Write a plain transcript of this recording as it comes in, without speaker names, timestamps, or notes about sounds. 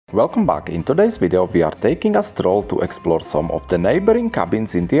Welcome back. In today's video we are taking a stroll to explore some of the neighboring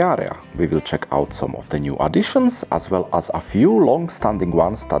cabins in the area. We will check out some of the new additions as well as a few long-standing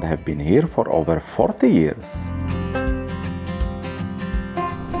ones that have been here for over 40 years.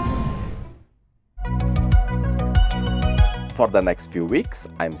 For the next few weeks,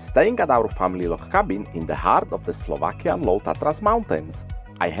 I'm staying at our family log cabin in the heart of the Slovakian Low Tatras mountains.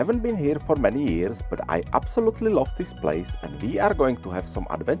 I haven't been here for many years, but I absolutely love this place and we are going to have some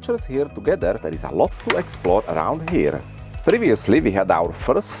adventures here together. There is a lot to explore around here. Previously we had our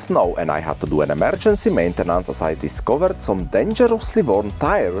first snow and I had to do an emergency maintenance as I discovered some dangerously worn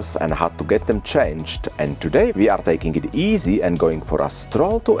tires and had to get them changed. And today we are taking it easy and going for a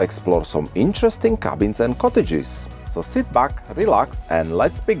stroll to explore some interesting cabins and cottages. So sit back, relax and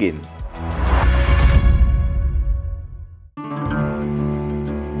let's begin.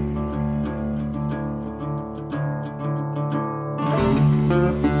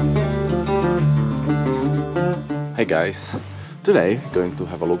 Hey guys, today going to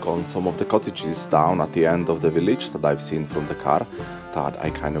have a look on some of the cottages down at the end of the village that I've seen from the car that I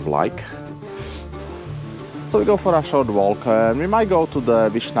kind of like. So we go for a short walk and we might go to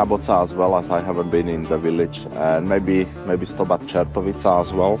the Vyšná as well, as I haven't been in the village, and maybe stop at Čertovica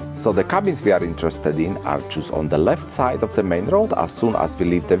as well. So the cabins we are interested in are just on the left side of the main road. As soon as we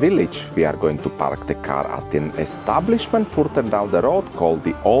leave the village we are going to park the car at an establishment further down the road called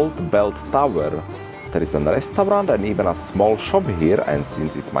the Old Belt Tower. There is a restaurant and even a small shop here, and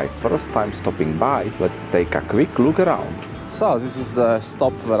since it's my first time stopping by, let's take a quick look around. So this is the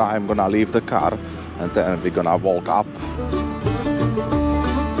stop where I'm gonna leave the car and then we're gonna walk up.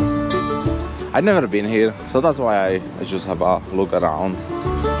 I've never been here, so that's why I just have a look around.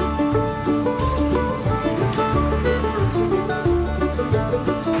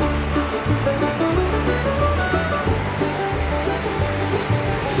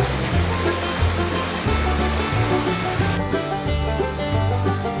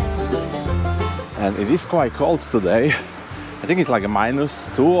 And it is quite cold today. I think it's like a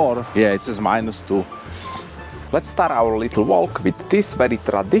 -2 or... yeah, it says -2. Let's start our little walk with this very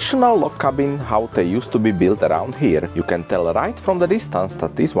traditional log cabin, how they used to be built around here. You can tell right from the distance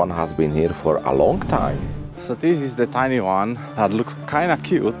that this one has been here for a long time. So this is the tiny one that looks kind of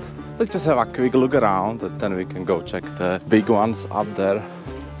cute. Let's just have a quick look around and then we can go check the big ones up there.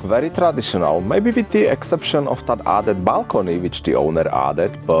 Very traditional, maybe with the exception of that added balcony which the owner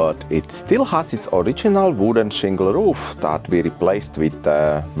added, but it still has its original wooden shingle roof that we replaced with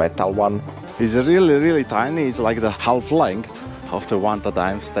the metal one. It's really tiny, it's like the half length of the one that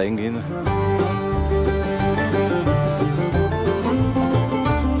I'm staying in.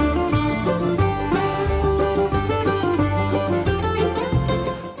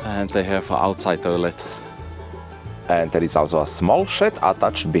 And they have an outside toilet. And there is also a small shed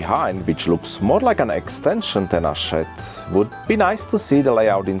attached behind, which looks more like an extension than a shed. Would be nice to see the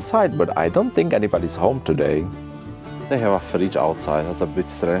layout inside, but I don't think anybody's home today. They have a fridge outside, that's a bit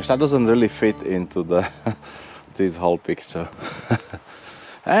strange. That doesn't really fit into the this whole picture.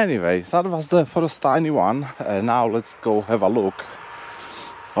 Anyway, that was the first tiny one. Now let's go have a look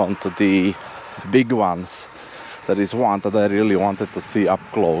onto the big ones. There is one that I really wanted to see up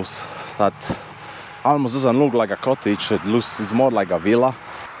close. That almost doesn't look like a cottage, it's more like a villa.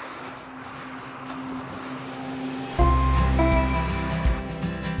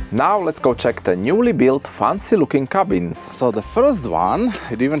 Now let's go check the newly built fancy looking cabins. So the first one,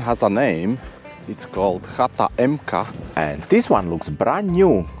 it even has a name. It's called Chata MK. And this one looks brand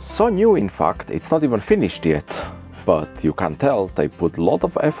new. So new in fact, it's not even finished yet. But you can tell they put a lot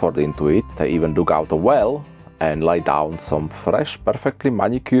of effort into it. They even dug out a well and lay down some fresh, perfectly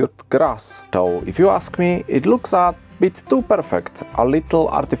manicured grass. So if you ask me, it looks a bit too perfect, a little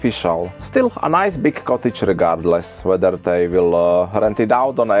artificial. Still a nice big cottage regardless, whether they will rent it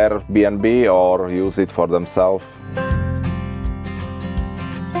out on Airbnb or use it for themselves.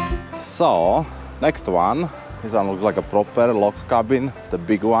 So, next one. This one looks like a proper log cabin, the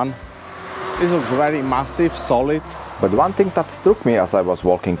big one. This looks very massive, solid. But one thing that struck me as I was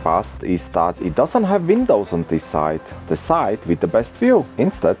walking past is that it doesn't have windows on this side, the side with the best view.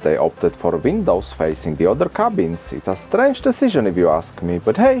 Instead they opted for windows facing the other cabins. It's a strange decision if you ask me,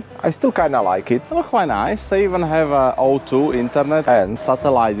 but hey, I still kinda like it. They look quite nice. They even have O2 internet and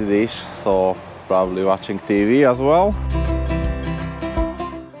satellite dish, so probably watching TV as well.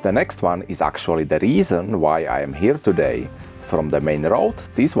 The next one is actually the reason why I am here today. From the main road,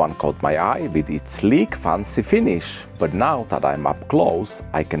 this one caught my eye with its sleek, fancy finish. But now that I'm up close,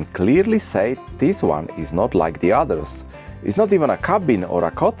 I can clearly say this one is not like the others. It's not even a cabin or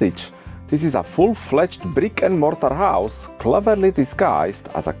a cottage. This is a full-fledged brick and mortar house, cleverly disguised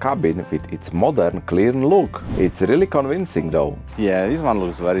as a cabin with its modern, clean look. It's really convincing though. Yeah, this one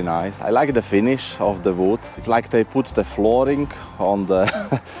looks very nice. I like the finish of the wood. It's like they put the flooring on the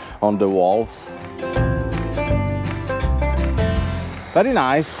on the walls. Very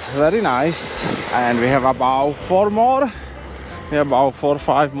nice, very nice. And we have about 4 more. We have about 4 or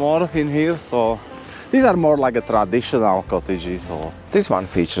 5 more in here, so these are more like a traditional cottages. So this one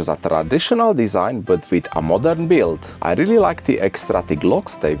features a traditional design but with a modern build. I really like the extra thick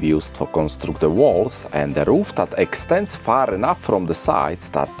logs they've used to construct the walls and the roof that extends far enough from the sides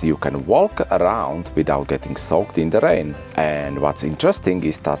that you can walk around without getting soaked in the rain. And what's interesting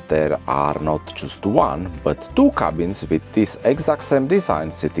is that there are not just 1 but 2 cabins with this exact same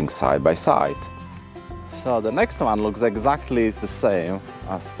design sitting side by side. So the next one looks exactly the same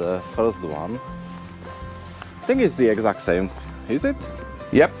as the first one. I think it's the exact same, is it?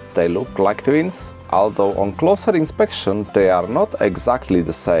 Yep, they look like twins, although on closer inspection they are not exactly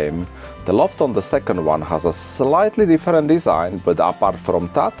the same. The loft on the second one has a slightly different design, but apart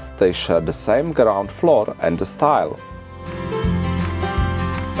from that, they share the same ground floor and the style.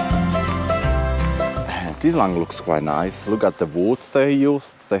 This one looks quite nice. Look at the wood they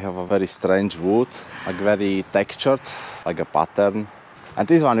used. They have a very strange wood, like very textured, like a pattern. And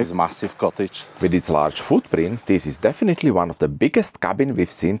this one is a massive cottage. With its large footprint, this is definitely one of the biggest cabins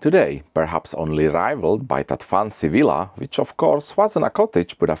we've seen today, perhaps only rivaled by that fancy villa, which of course wasn't a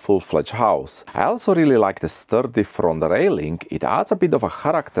cottage but a full-fledged house. I also really like the sturdy front railing. It adds a bit of a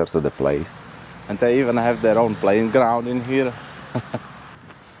character to the place. And they even have their own playing ground in here.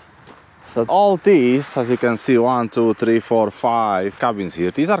 So all these, as you can see, 1, 2, 3, 4, 5 cabins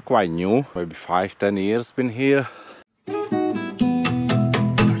here. These are quite new, maybe 5-10 years been here.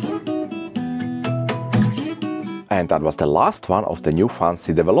 And that was the last one of the new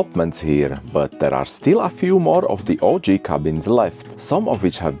fancy developments here, but there are still a few more of the OG cabins left, some of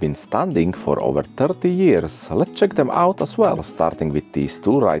which have been standing for over 30 years. Let's check them out as well, starting with these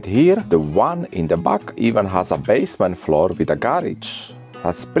 2 right here. The one in the back even has a basement floor with a garage.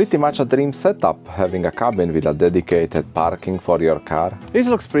 That's pretty much a dream setup, having a cabin with a dedicated parking for your car. This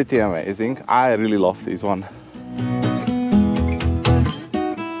looks pretty amazing. I really love this one.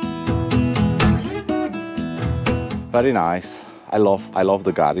 Very nice. I love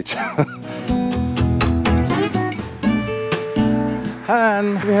the garage.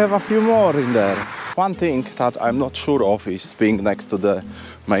 And we have a few more in there. One thing that I'm not sure of is being next to the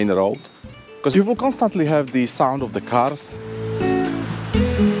main road, because you will constantly have the sound of the cars.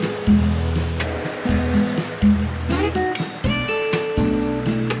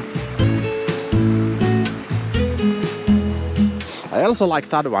 I also like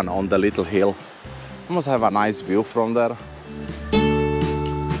that one on the little hill. You must have a nice view from there.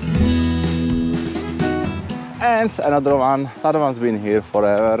 And another one. That one's been here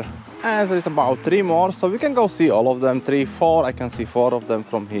forever. And there's about 3 more, so we can go see all of them. 3, 4. I can see 4 of them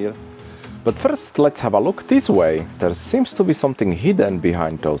from here. But first, let's have a look this way. There seems to be something hidden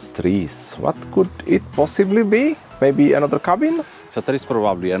behind those trees. What could it possibly be? Maybe another cabin? So there is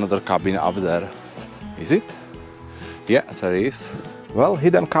probably another cabin up there. Is it? Yeah, there is. Well,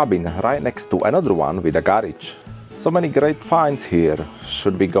 hidden cabin right next to another one with a garage. So many great finds here.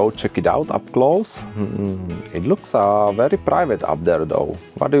 Should we go check it out up close? It looks very private up there though.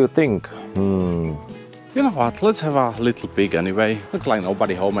 What do you think? You know what, let's have a little peek anyway. Looks like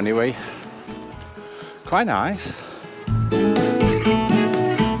nobody home anyway. Quite nice.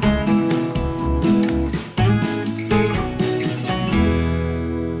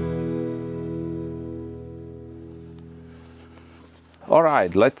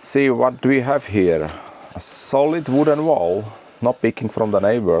 Alright, let's see what we have here. A solid wooden wall, not peeking from the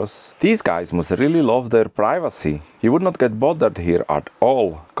neighbors. These guys must really love their privacy. You would not get bothered here at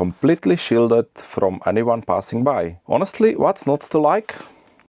all. Completely shielded from anyone passing by. Honestly, what's not to like?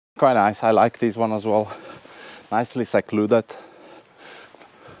 Quite nice, I like this one as well. Nicely secluded.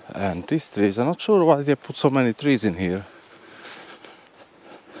 And these trees, I'm not sure why they put so many trees in here.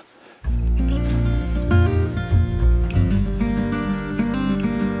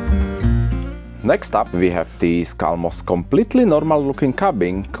 Next up we have this almost completely normal looking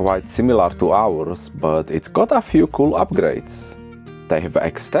cabin, quite similar to ours, but it's got a few cool upgrades. They have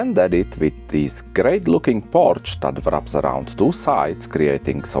extended it with this great looking porch that wraps around 2 sides,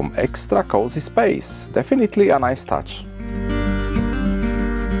 creating some extra cozy space. Definitely a nice touch.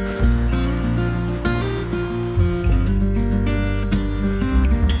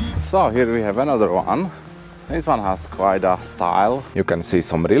 So here we have another one. This one has quite a style. You can see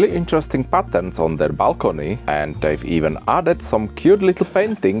some really interesting patterns on their balcony, and they've even added some cute little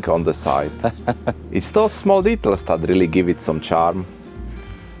painting on the side. It's those small details that really give it some charm.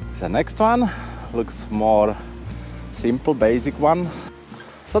 The next one looks more simple, basic one.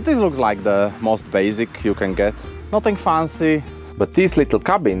 So this looks like the most basic you can get. Nothing fancy. But these little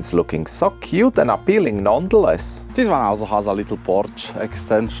cabins looking so cute and appealing nonetheless. This one also has a little porch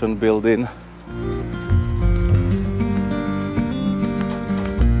extension built in.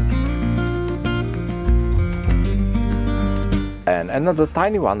 And another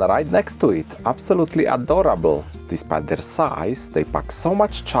tiny one right next to it. Absolutely adorable. Despite their size, they pack so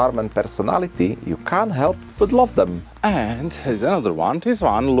much charm and personality, you can't help but love them. And there's another one. This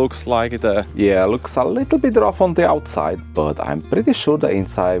one looks like looks a little bit rough on the outside, but I'm pretty sure the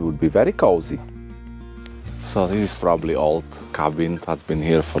inside would be very cozy. So this is probably old cabin that's been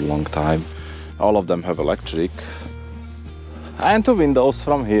here for a long time. All of them have electric. And two windows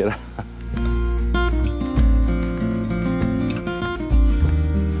from here.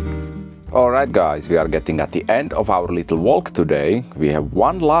 Alright guys, we are getting at the end of our little walk today. We have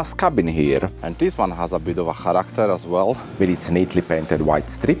one last cabin here. And this one has a bit of a character as well. With its neatly painted white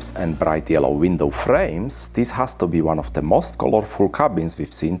strips and bright yellow window frames, this has to be one of the most colorful cabins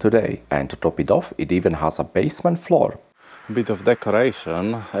we've seen today. And to top it off, it even has a basement floor. A bit of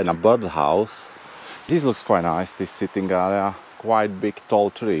decoration and a birdhouse. This looks quite nice, this sitting area. Quite big tall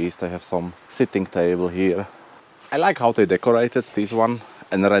trees. They have some sitting table here. I like how they decorated this one.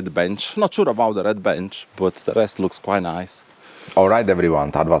 And a red bench. Not sure about the red bench, but the rest looks quite nice. Alright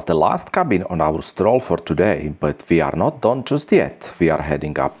everyone, that was the last cabin on our stroll for today, but we are not done just yet. We are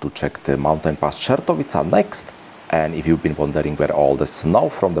heading up to check the mountain pass Čertovica next. And if you've been wondering where all the snow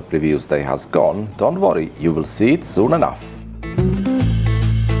from the previous day has gone, don't worry, you will see it soon enough.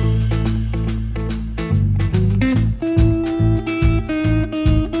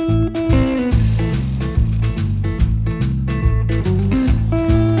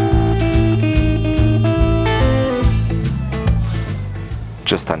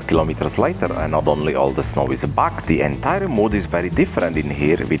 Just 10 kilometers later, and not only all the snow is back, the entire mood is very different in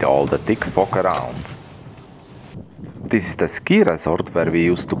here with all the thick fog around. This is the ski resort where we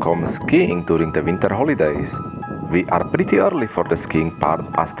used to come skiing during the winter holidays. We are pretty early for the skiing part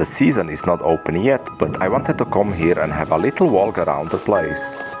as the season is not open yet, but I wanted to come here and have a little walk around the place.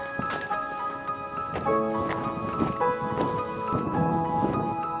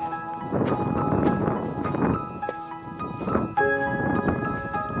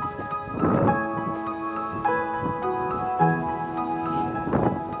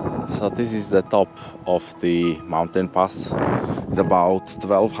 So this is the top of the mountain pass. It's about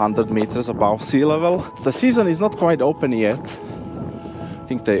 1200 meters above sea level. The season is not quite open yet. I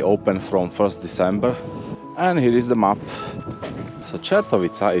think they open from 1st December. And here is the map. So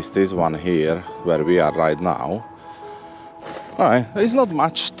Čertovica is this one here, where we are right now. Alright, there's not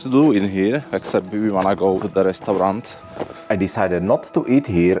much to do in here, except we wanna go to the restaurant. I decided not to eat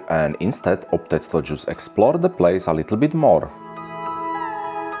here and instead opted to just explore the place a little bit more.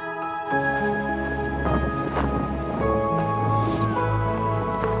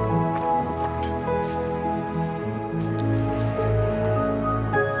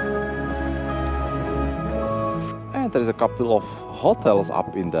 There is a couple of hotels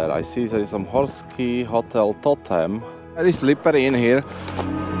up in there. I see there is some Horski Hotel Totem. Very slippery in here.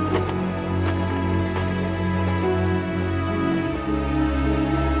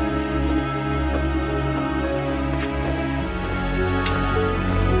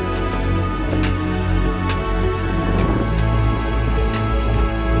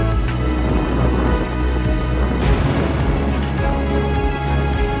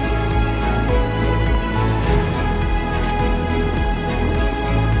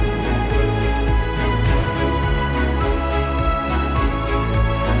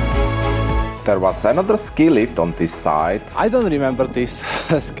 There was another ski lift on this side. I don't remember this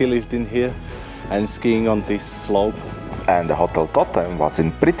ski lift in here and skiing on this slope. And the Hotel Totem was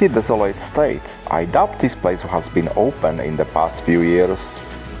in pretty desolate state. I doubt this place has been open in the past few years.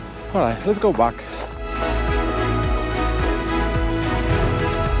 Alright, let's go back.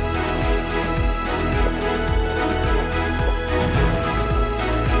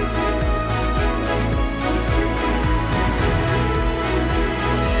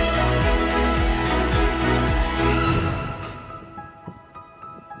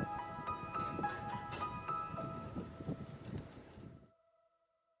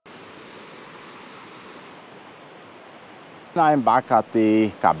 I'm back at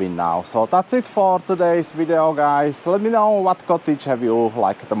the cabin now, so that's it for today's video, guys. Let me know what cottage have you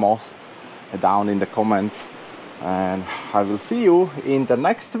liked the most down in the comments. and I will see you in the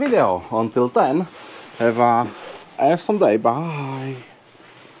next video. Until then, have a awesome day. Bye.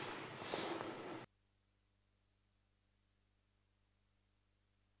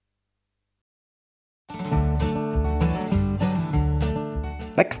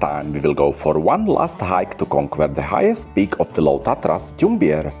 Next time we will go for one last hike to conquer the highest peak of the Low Tatras,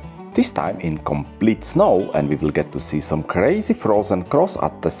 Ďumbier. This time in complete snow, and we will get to see some crazy frozen cross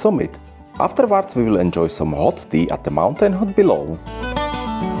at the summit. Afterwards we will enjoy some hot tea at the mountain hut below.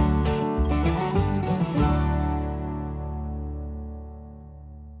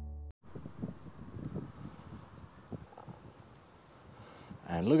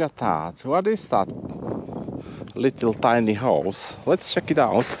 And look at that, what is that little tiny house? Let's check it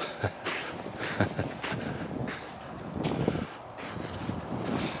out.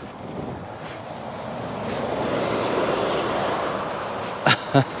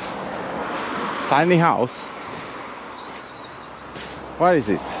 Tiny house. Where is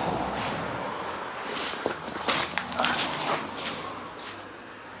it?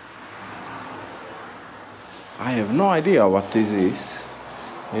 I have no idea what this is.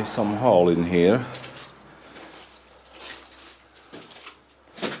 There's some hole in here.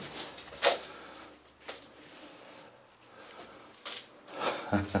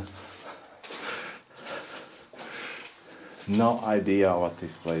 No idea what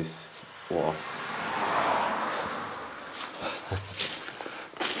this place was.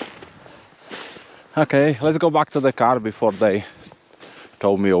 Okay, let's go back to the car before they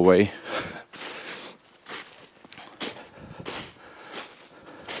tow me away.